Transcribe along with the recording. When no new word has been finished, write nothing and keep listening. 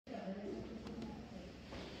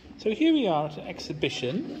So here we are at an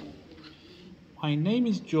exhibition. My name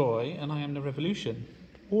is Joy and I am the revolution.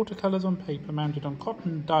 Watercolours on paper mounted on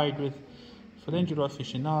cotton dyed with Philodendron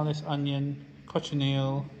officinalis, onion,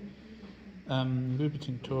 cochineal, Ruby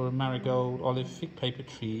tinctura, marigold, olive, fig paper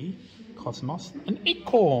tree, cosmos, and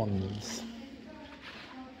acorns.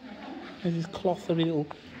 There's these cloth, lovely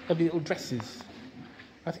little dresses.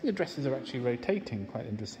 I think the dresses are actually rotating, quite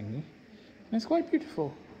interestingly. And it's quite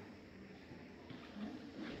beautiful.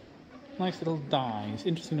 Nice little dyes.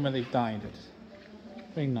 Interesting the way they've dyed it.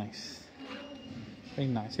 Very nice. Very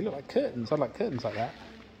nice. They look like curtains. I like curtains like that.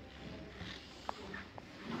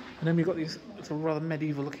 And then we've got these sort of rather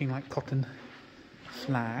medieval looking like cotton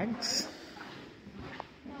flags.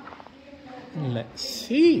 And let's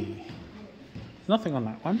see. There's nothing on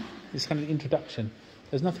that one. It's kind of the introduction.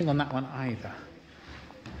 There's nothing on that one either.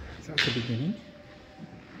 So that's the beginning.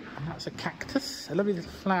 And that's a cactus. A lovely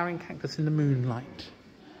little flowering cactus in the moonlight.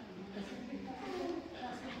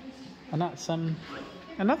 And that's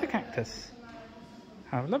another cactus.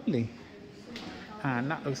 How lovely.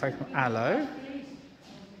 And that looks like an aloe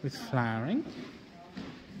with flowering.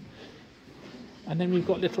 And then we've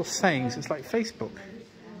got little sayings. It's like Facebook.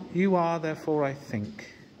 You are, therefore I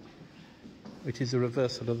think. Which is a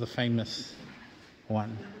reversal of the famous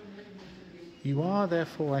one. You are,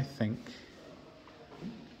 therefore I think.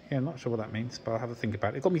 Yeah, I'm not sure what that means, but I'll have a think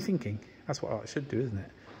about it. It got me thinking. That's what art should do, isn't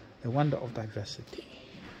it? The wonder of diversity.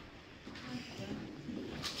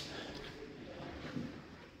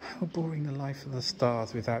 How boring the life of the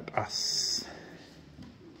stars without us.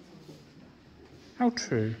 How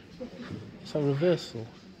true. So reversal.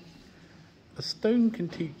 A stone can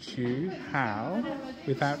teach you how,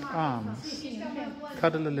 without arms,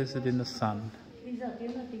 cuddle a lizard in the sun.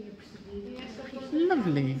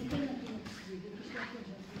 Lovely.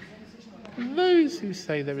 Those who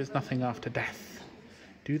say there is nothing after death,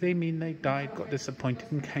 do they mean they died, got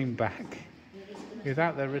disappointed and came back?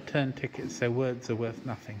 Without their return tickets, their words are worth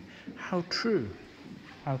nothing. How true.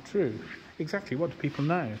 How true. Exactly, what do people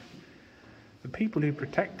know? The people who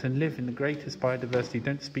protect and live in the greatest biodiversity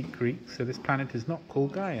don't speak Greek, so this planet is not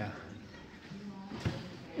called Gaia.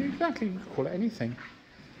 Exactly, you could call it anything.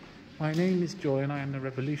 My name is Joy and I am the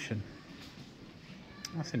revolution.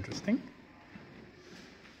 That's interesting.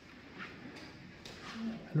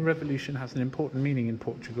 And revolution has an important meaning in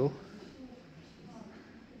Portugal.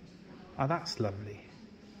 Oh, that's lovely.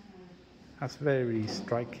 That's very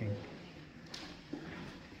striking.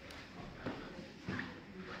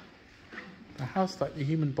 A house like the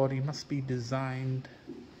human body must be designed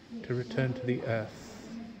to return to the earth.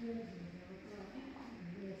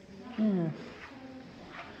 Yeah.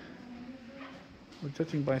 Well,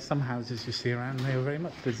 judging by some houses you see around, they are very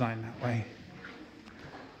much designed that way.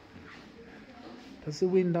 Does the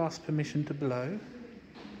wind ask permission to blow?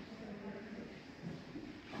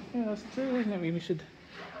 Yeah, that's true, isn't it? We should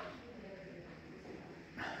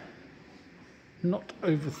not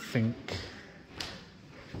overthink.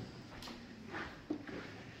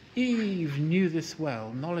 Eve knew this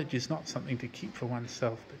well. Knowledge is not something to keep for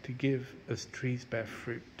oneself, but to give as trees bear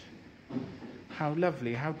fruit. How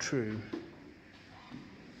lovely, how true.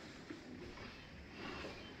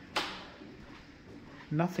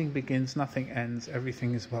 Nothing begins, nothing ends,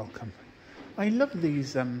 everything is welcome. I love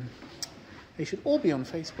these, they should all be on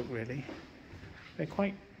Facebook really. They're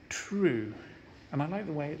quite true. And I like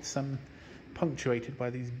the way it's punctuated by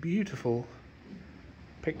these beautiful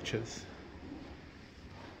pictures.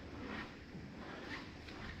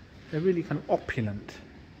 They're really kind of opulent.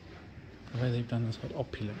 The way they've done is quite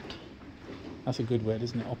opulent. That's a good word,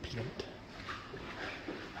 isn't it? Opulent.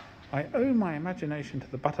 I owe my imagination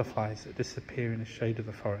to the butterflies that disappear in the shade of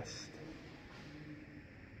the forest.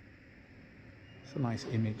 It's a nice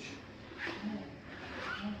image.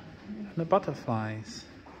 And the butterflies.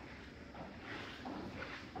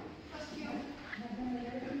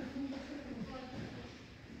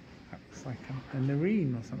 That looks like a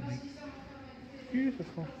nareen or something.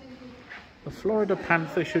 Beautiful. The Florida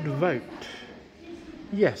panther should vote.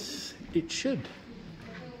 Yes, it should.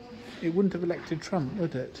 It wouldn't have elected Trump,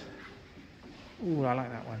 would it? Ooh, I like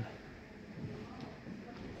that one.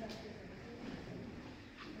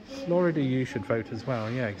 Florida, you should vote as well.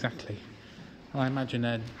 Yeah, exactly. I imagine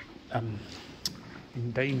they're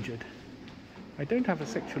endangered. I don't have a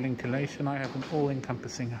sexual inclination. I have an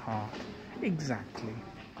all-encompassing heart. Exactly.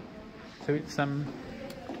 So it's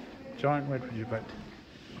giant red would you vote?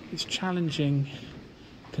 It's challenging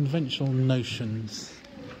conventional notions,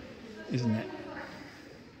 isn't it?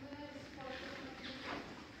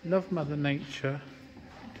 Love Mother Nature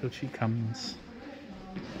till she comes.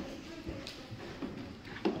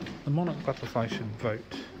 The monarch butterfly should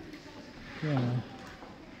vote. Yeah.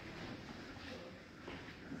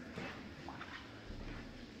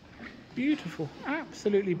 Beautiful,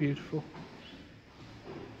 absolutely beautiful.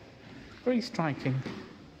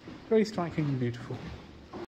 Very striking and beautiful.